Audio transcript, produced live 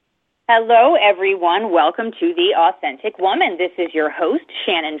Hello, everyone. Welcome to The Authentic Woman. This is your host,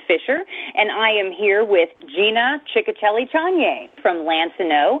 Shannon Fisher, and I am here with Gina Ciccotelli-Chanye from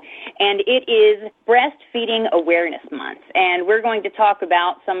Lansino, and it is Breastfeeding Awareness Month, and we're going to talk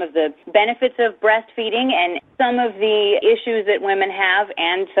about some of the benefits of breastfeeding and some of the issues that women have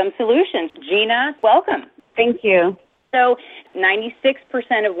and some solutions. Gina, welcome. Thank you. So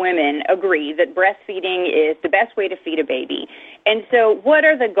 96% of women agree that breastfeeding is the best way to feed a baby. And so what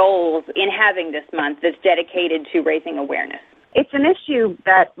are the goals in having this month that's dedicated to raising awareness? It's an issue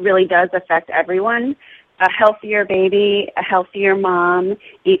that really does affect everyone. A healthier baby, a healthier mom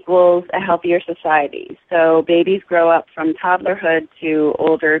equals a healthier society. So babies grow up from toddlerhood to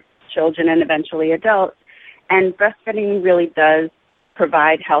older children and eventually adults. And breastfeeding really does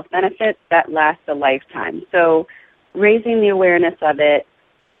provide health benefits that last a lifetime. So raising the awareness of it,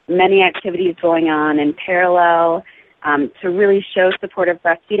 many activities going on in parallel to really show support of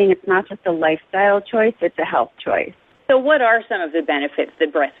breastfeeding. It's not just a lifestyle choice, it's a health choice. So what are some of the benefits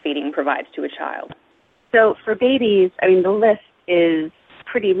that breastfeeding provides to a child? So for babies, the list is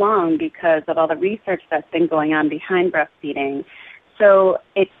pretty long because of all the research that's been going on behind breastfeeding. So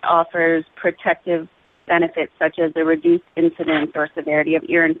it offers protective benefits such as a reduced incidence or severity of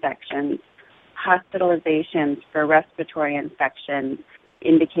ear infections, hospitalizations for respiratory infections,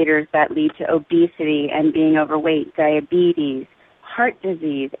 indicators that lead to obesity and being overweight, diabetes, heart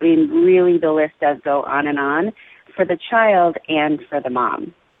disease. Really the list does go on for the child and for the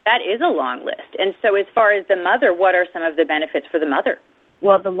mom. That is a long list. And so as far as the mother, what are some of the benefits for the mother?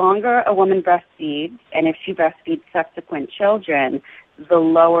 Well, the longer a woman breastfeeds, and if she breastfeeds subsequent children, the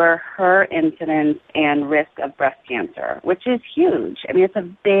lower her incidence and risk of breast cancer, which is huge. It's a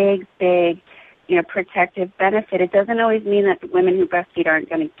big protective benefit. It doesn't always mean that the women who breastfeed aren't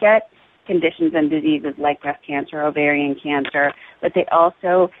going to get conditions and diseases like breast cancer, ovarian cancer, but they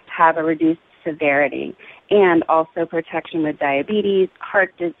also have a reduced severity and also protection with diabetes,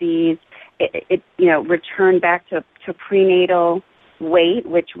 heart disease. It return back to prenatal weight,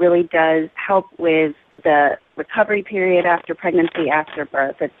 which really does help with the recovery period after pregnancy, after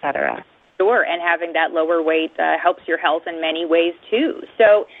birth, et cetera. Sure, and having that lower weight helps your health in many ways too.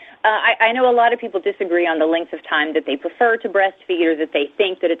 So I know a lot of people disagree on the length of time that they prefer to breastfeed or that they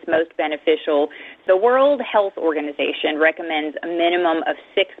think that it's most beneficial. The World Health Organization recommends a minimum of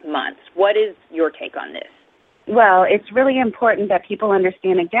 6 months. What is your take on this? Well, it's really important that people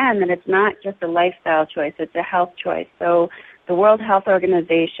understand, again, that it's not just a lifestyle choice, it's a health choice. So the World Health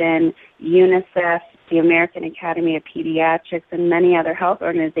Organization, UNICEF, the American Academy of Pediatrics, and many other health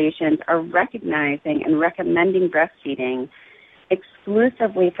organizations are recognizing and recommending breastfeeding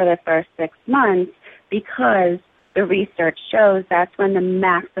exclusively for the first 6 months because the research shows that's when the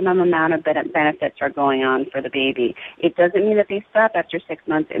maximum amount of benefits are going on for the baby. It doesn't mean that they stop after 6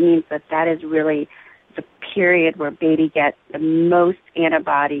 months. It means that is really the period where baby gets the most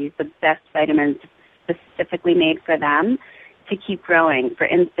antibodies, the best vitamins specifically made for them to keep growing. For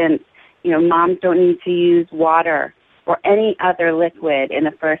instance, moms don't need to use water or any other liquid in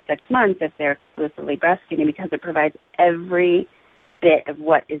the first 6 months if they're exclusively breastfeeding because it provides every bit of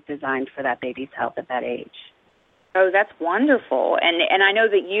what is designed for that baby's health at that age. Oh, that's wonderful. And I know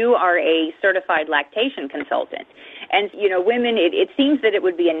that you are a certified lactation consultant. And, women, it seems that it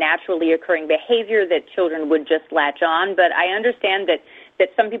would be a naturally occurring behavior that children would just latch on, but I understand that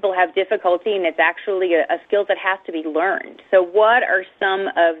some people have difficulty and it's actually a skill that has to be learned. So what are some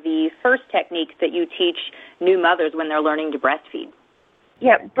of the first techniques that you teach new mothers when they're learning to breastfeed?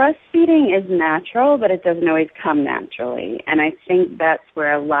 Yeah, breastfeeding is natural, but it doesn't always come naturally. And I think that's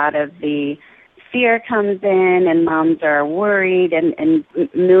where a lot of the fear comes in and moms are worried and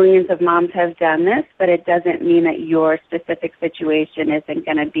millions of moms have done this, but it doesn't mean that your specific situation isn't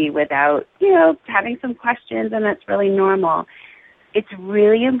going to be without, having some questions, and that's really normal. It's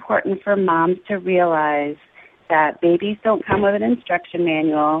really important for moms to realize that babies don't come with an instruction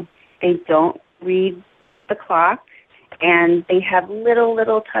manual. They don't read the clock. And they have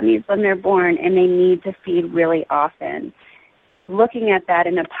little tummies when they're born, and they need to feed really often. Looking at that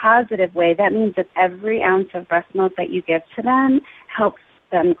in a positive way, that means that every ounce of breast milk that you give to them helps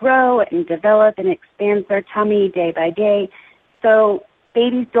them grow and develop and expands their tummy day by day. So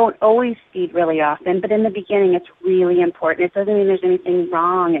babies don't always feed really often, but in the beginning it's really important. It doesn't mean there's anything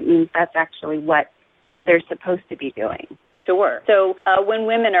wrong. It means that's actually what they're supposed to be doing. Sure. So when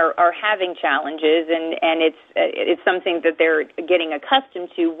women are having challenges and it's something that they're getting accustomed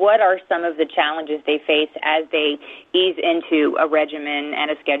to, what are some of the challenges they face as they ease into a regimen and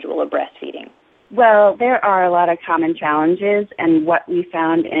a schedule of breastfeeding? Well, there are a lot of common challenges, and what we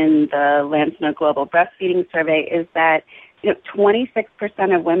found in the Lansino Global Breastfeeding Survey is that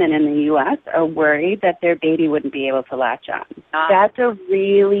 26% of women in the U.S. are worried that their baby wouldn't be able to latch on. That's a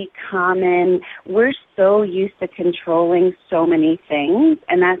really common, we're so used to controlling so many things,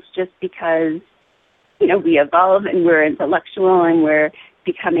 and that's just because, we evolve and we're intellectual and we're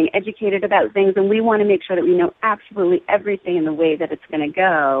becoming educated about things, and we want to make sure that we know absolutely everything in the way that it's going to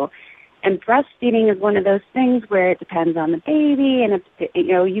go. And breastfeeding is one of those things where it depends on the baby, and it's,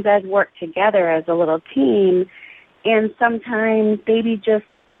 you guys work together as a little team, and sometimes they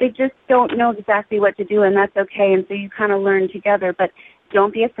just don't know exactly what to do, and that's okay, and so you kind of learn together. But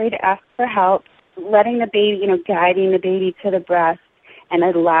don't be afraid to ask for help. Letting the baby, guiding the baby to the breast and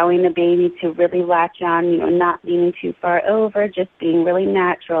allowing the baby to really latch on, not leaning too far over, just being really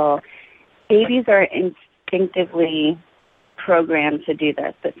natural. Babies are instinctively programmed to do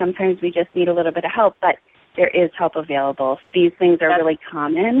this, but sometimes we just need a little bit of help, but there is help available. These things are really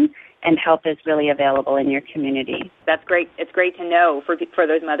common, and help is really available in your community. That's great. It's great to know for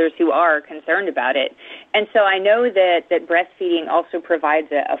those mothers who are concerned about it. And so I know that breastfeeding also provides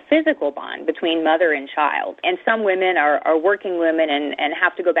a physical bond between mother and child. And some women are working women and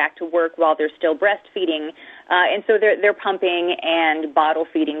have to go back to work while they're still breastfeeding. And so they're pumping and bottle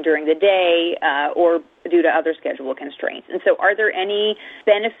feeding during the day or due to other schedule constraints. And so are there any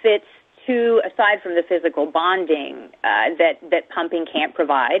benefits aside from the physical bonding that pumping can't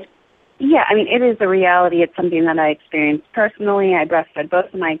provide? Yeah, it is a reality. It's something that I experienced personally. I breastfed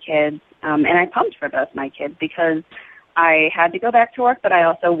both of my kids, and I pumped for both my kids because I had to go back to work, but I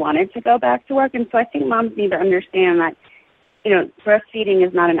also wanted to go back to work. And so I think moms need to understand that, breastfeeding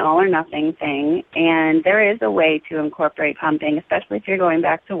is not an all or nothing thing, and there is a way to incorporate pumping, especially if you're going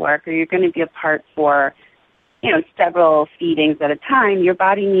back to work or you're going to be apart for, several feedings at a time. Your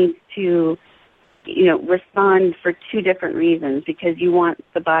body needs to respond for two different reasons, because you want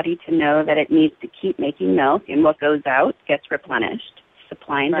the body to know that it needs to keep making milk, and what goes out gets replenished,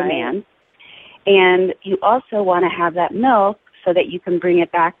 supply and demand. And you also want to have that milk so that you can bring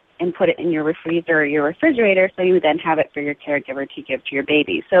it back and put it in your freezer or your refrigerator, so you then have it for your caregiver to give to your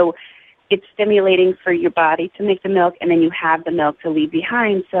baby. So it's stimulating for your body to make the milk, and then you have the milk to leave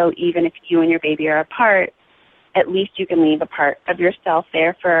behind. So even if you and your baby are apart, at least you can leave a part of yourself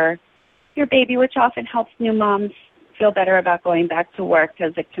there for your baby, which often helps new moms feel better about going back to work,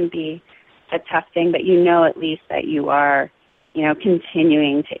 because it can be a tough thing, but at least that you are,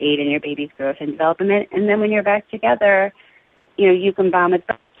 continuing to aid in your baby's growth and development. And then when you're back together, you can bond with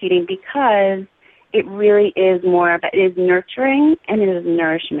breastfeeding, because it really is more about, it is nurturing and it is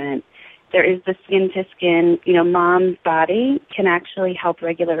nourishment. There is the skin to skin, mom's body can actually help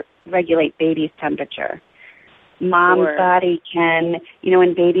regulate baby's temperature. Mom's body can,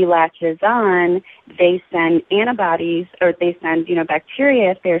 when baby latches on, they send antibodies, or they send,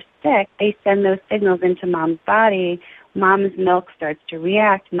 bacteria if they're sick. They send those signals into mom's body. Mom's milk starts to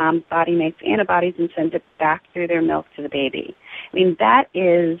react. Mom's body makes antibodies and sends it back through their milk to the baby. That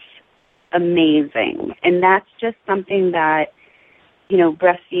is amazing. And that's just something that,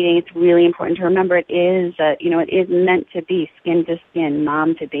 breastfeeding, it's really important to remember. It is, it is meant to be skin to skin,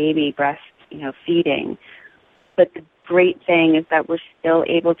 mom to baby, breast, feeding. But the great thing is that we're still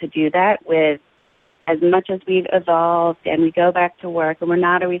able to do that with, as much as we've evolved and we go back to work and we're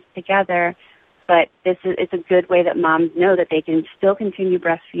not always together, but it's a good way that moms know that they can still continue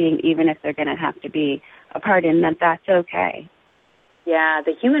breastfeeding even if they're going to have to be apart, and that's okay. Yeah,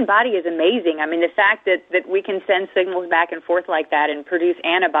 the human body is amazing. The fact that we can send signals back and forth like that and produce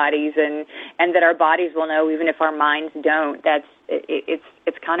antibodies, and that our bodies will know even if our minds don't,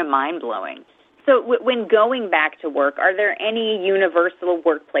 it's kind of mind-blowing. So when going back to work, are there any universal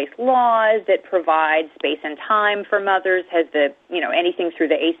workplace laws that provide space and time for mothers? Has anything through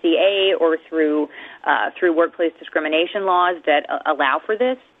the ACA or through workplace discrimination laws that allow for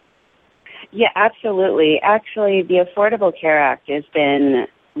this? Yeah, absolutely. Actually, the Affordable Care Act has been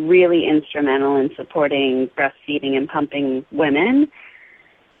really instrumental in supporting breastfeeding and pumping women.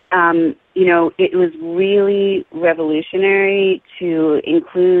 It was really revolutionary to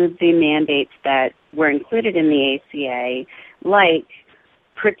include the mandates that were included in the ACA, like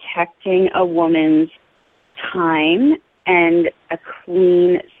protecting a woman's time and a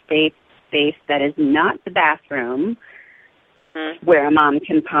clean space that is not the bathroom, where a mom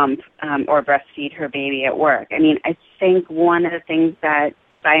can pump or breastfeed her baby at work. I think one of the things that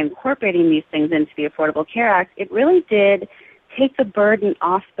by incorporating these things into the Affordable Care Act, it really did take the burden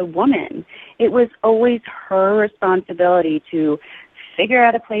off the woman. It was always her responsibility to figure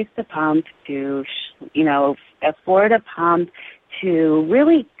out a place to pump, to, afford a pump, to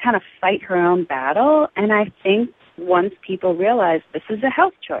really kind of fight her own battle. And I think once people realize this is a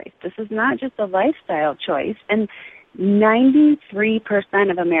health choice, this is not just a lifestyle choice, and 93%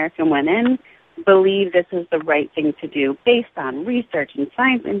 of American women believe this is the right thing to do based on research and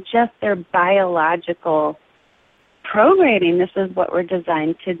science and just their biological programming. This is what we're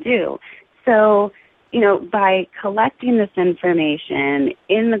designed to do. So, by collecting this information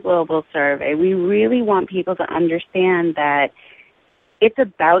in the global survey, we really want people to understand that it's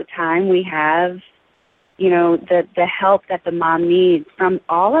about time we have, the help that the mom needs from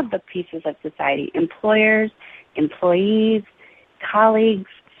all of the pieces of society: employers, employees, colleagues,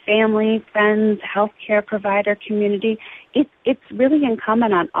 family, friends, healthcare provider community. It's really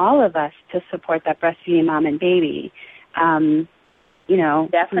incumbent on all of us to support that breastfeeding mom and baby.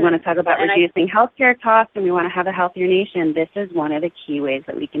 If we want to talk about reducing healthcare costs and we want to have a healthier nation, this is one of the key ways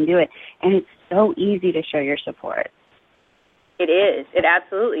that we can do it. And it's so easy to show your support. It is. It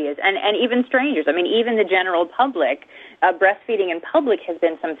absolutely is. And even strangers. I mean, even the general public, breastfeeding in public has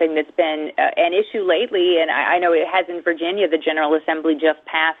been something that's been an issue lately. And I know it has in Virginia. The General Assembly just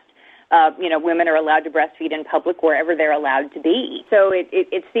passed, women are allowed to breastfeed in public wherever they're allowed to be. So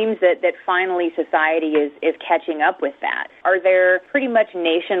it seems that finally society is catching up with that. Are there pretty much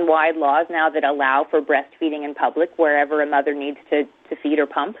nationwide laws now that allow for breastfeeding in public wherever a mother needs to feed or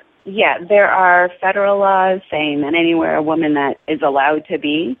pump? Yeah, there are federal laws saying that anywhere a woman that is allowed to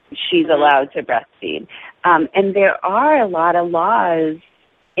be, she's allowed to breastfeed. And there are a lot of laws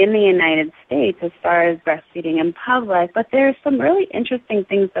in the United States as far as breastfeeding in public, but there's some really interesting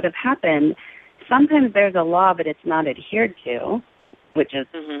things that have happened. Sometimes there's a law, but it's not adhered to, which is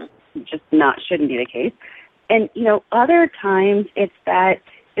just shouldn't be the case. And, other times it's that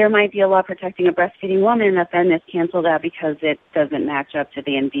there might be a law protecting a breastfeeding woman that then is canceled out because it doesn't match up to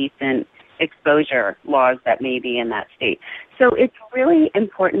the indecent exposure laws that may be in that state. So it's really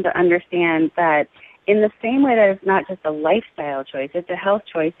important to understand that in the same way that it's not just a lifestyle choice, it's a health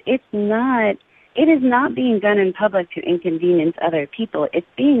choice, it is not being done in public to inconvenience other people. It's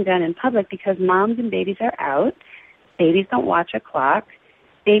being done in public because moms and babies are out. Babies don't watch a clock.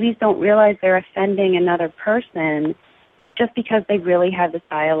 Babies don't realize they're offending another person just because they really have this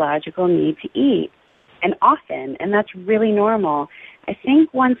biological need to eat, and often, and that's really normal. I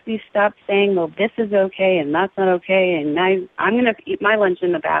think once we stop saying, well, this is okay and that's not okay, and I'm going to eat my lunch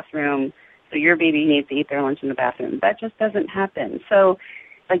in the bathroom, so your baby needs to eat their lunch in the bathroom, that just doesn't happen. So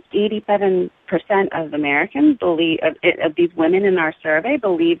like 87% of Americans believe, of these women in our survey,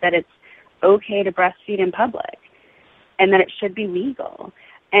 believe that it's okay to breastfeed in public and that it should be legal.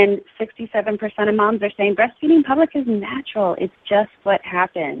 And 67% of moms are saying breastfeeding in public is natural. It's just what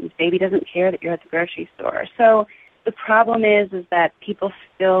happens. Baby doesn't care that you're at the grocery store. So the problem is that people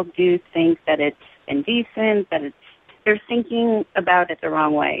still do think that it's indecent, that they're thinking about it the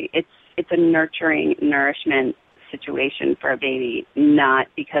wrong way. It's a nurturing, nourishment situation for a baby, not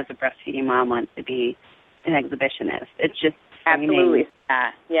because a breastfeeding mom wants to be an exhibitionist. It's just absolutely.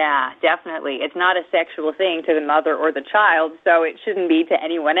 Yeah, definitely. It's not a sexual thing to the mother or the child, so it shouldn't be to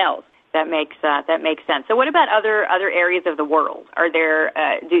anyone else. That makes sense. So what about other areas of the world? Are there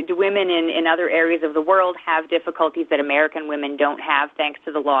do women in other areas of the world have difficulties that American women don't have thanks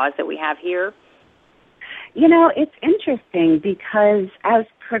to the laws that we have here? It's interesting because as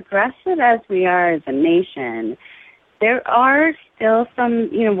progressive as we are as a nation, there are still some,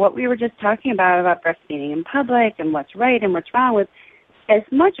 what we were just talking about breastfeeding in public and what's right and what's wrong with as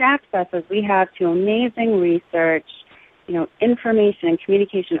much access as we have to amazing research, information and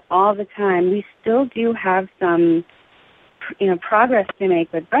communication all the time. We still do have some, progress to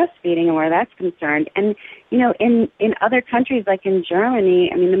make with breastfeeding and where that's concerned. And, in other countries like in Germany,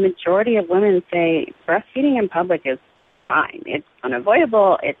 the majority of women say breastfeeding in public is fine. It's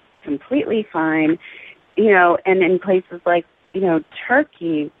unavoidable. It's completely fine. And in places like,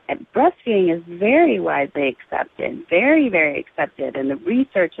 Turkey, breastfeeding is very widely accepted, very, very accepted, and the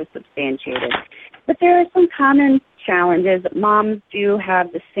research is substantiated. But there are some common challenges. Moms do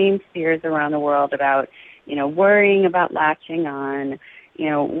have the same fears around the world about, worrying about latching on,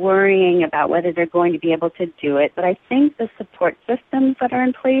 worrying about whether they're going to be able to do it. But I think the support systems that are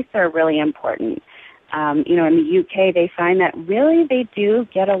in place are really important. In the UK, they find that really they do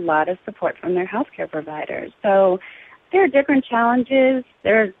get a lot of support from their healthcare providers. So there are different challenges.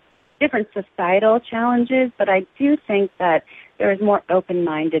 There are different societal challenges, but I do think that there is more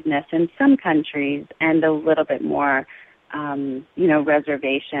open-mindedness in some countries and a little bit more,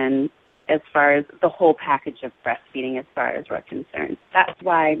 reservation as far as the whole package of breastfeeding as far as we're concerned. That's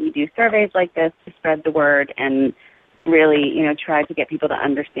why we do surveys like this to spread the word and really, try to get people to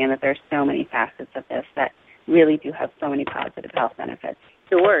understand that there's so many facets of this that really do have so many positive health benefits.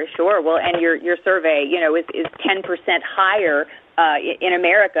 Sure. Well, and your survey, is 10% higher in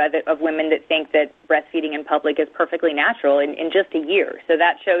America of women that think that breastfeeding in public is perfectly natural in just a year. So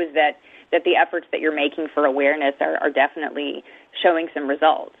that shows that the efforts that you're making for awareness are definitely showing some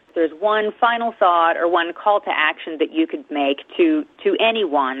results. There's one final thought or one call to action that you could make to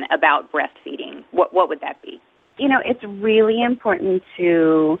anyone about breastfeeding. What would that be? It's really important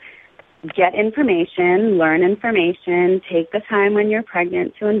to get information, learn information, take the time when you're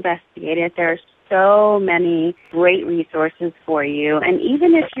pregnant to investigate it. There are so many great resources for you. And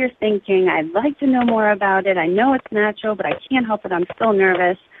even if you're thinking, I'd like to know more about it, I know it's natural, but I can't help it, I'm still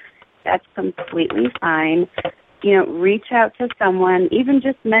nervous, that's completely fine. Reach out to someone, even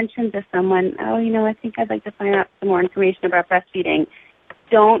just mention to someone, I think I'd like to find out some more information about breastfeeding.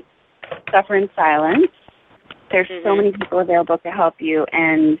 Don't suffer in silence. There's so many people available to help you,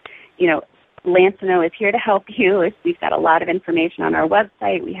 and Lancino is here to help you. We've got a lot of information on our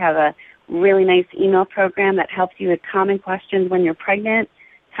website. We have a really nice email program that helps you with common questions when you're pregnant,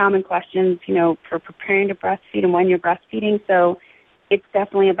 common questions, for preparing to breastfeed and when you're breastfeeding. So it's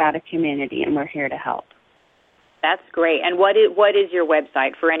definitely about a community, and we're here to help. That's great. And what is your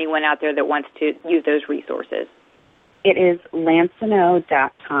website for anyone out there that wants to use those resources? It is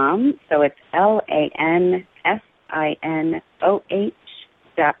Lancinoh.com. So it's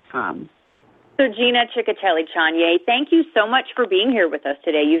LANSINOH.com. So Gina Ciccatelli-Chanier, thank you so much for being here with us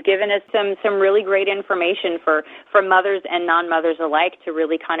today. You've given us some really great information for mothers and non-mothers alike to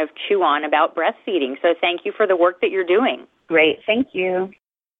really kind of chew on about breastfeeding. So thank you for the work that you're doing. Great. Thank you.